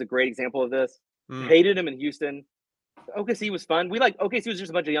Westbrook is a great example of this. Hated him in Houston. OKC was fun. OKC was just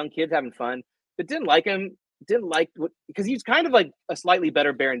a bunch of young kids having fun, but didn't like him. Because he's kind of like a slightly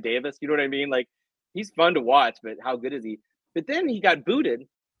better Baron Davis. You know what I mean? Like, he's fun to watch, but how good is he? But then he got booted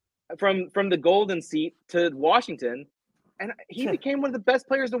from the Golden seat to Washington, and he became one of the best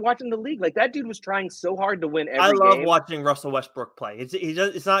players to watch in the league. Like, that dude was trying so hard to win every game. I love watching Russell Westbrook play.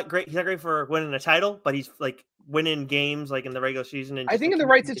 It's not great. He's not great for winning a title, but he's like winning games like in the regular season. And I think in the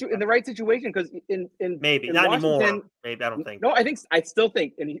right situation, because in maybe in not Washington, anymore. Maybe I don't think. No, I still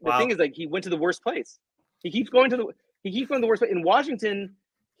think. And the thing is, like, he went to the worst place. He keeps going to the worst place. In Washington,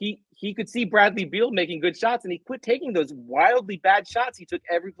 he could see Bradley Beal making good shots, and he quit taking those wildly bad shots he took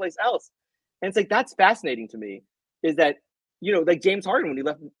every place else. And it's like, that's fascinating to me, is that, like James Harden, when he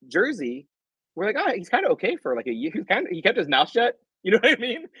left Jersey, we're like, oh, he's kind of okay for like a year. He kept his mouth shut. You know what I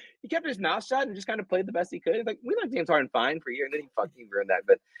mean? He kept his mouth shut and just kind of played the best he could. It's like, we let James Harden fine for a year, and then he fucking ruined that.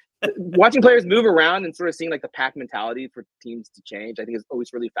 But watching players move around and sort of seeing like the pack mentality for teams to change, I think is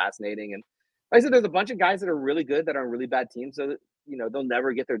always really fascinating. And like I said, there's a bunch of guys that are really good that are on really bad teams, so that, they'll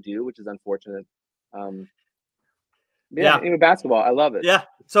never get their due, which is unfortunate. Even basketball, I love it. Yeah.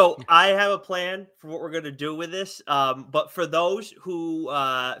 So I have a plan for what we're going to do with this. But for those who,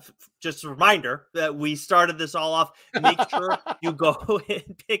 just a reminder that we started this all off, make sure you go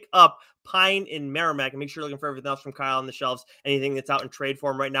and pick up Pine in Merrimack, and make sure you're looking for everything else from Kyle on the shelves, anything that's out in trade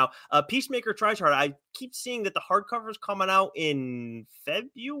form right now. Peacemaker Tries Hard. I keep seeing that the hardcover is coming out in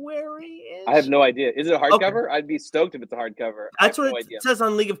February. I have no idea. Is it a hardcover? Okay. I'd be stoked if it's a hardcover. That's what it says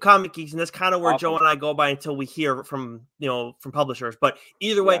on League of Comic Geeks, and that's kind of where Joe and I go by until we hear from publishers. But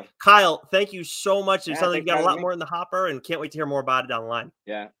either way, Kyle, thank you so much. It sounds like you got a lot more in the hopper, and can't wait to hear more about it down the line.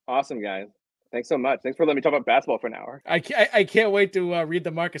 Yeah, awesome, guys. Thanks so much. Thanks for letting me talk about basketball for an hour. I can't wait to read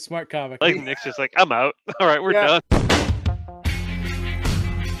the Marcus Smart comic. Like Nick's just like, I'm out. All right, we're done.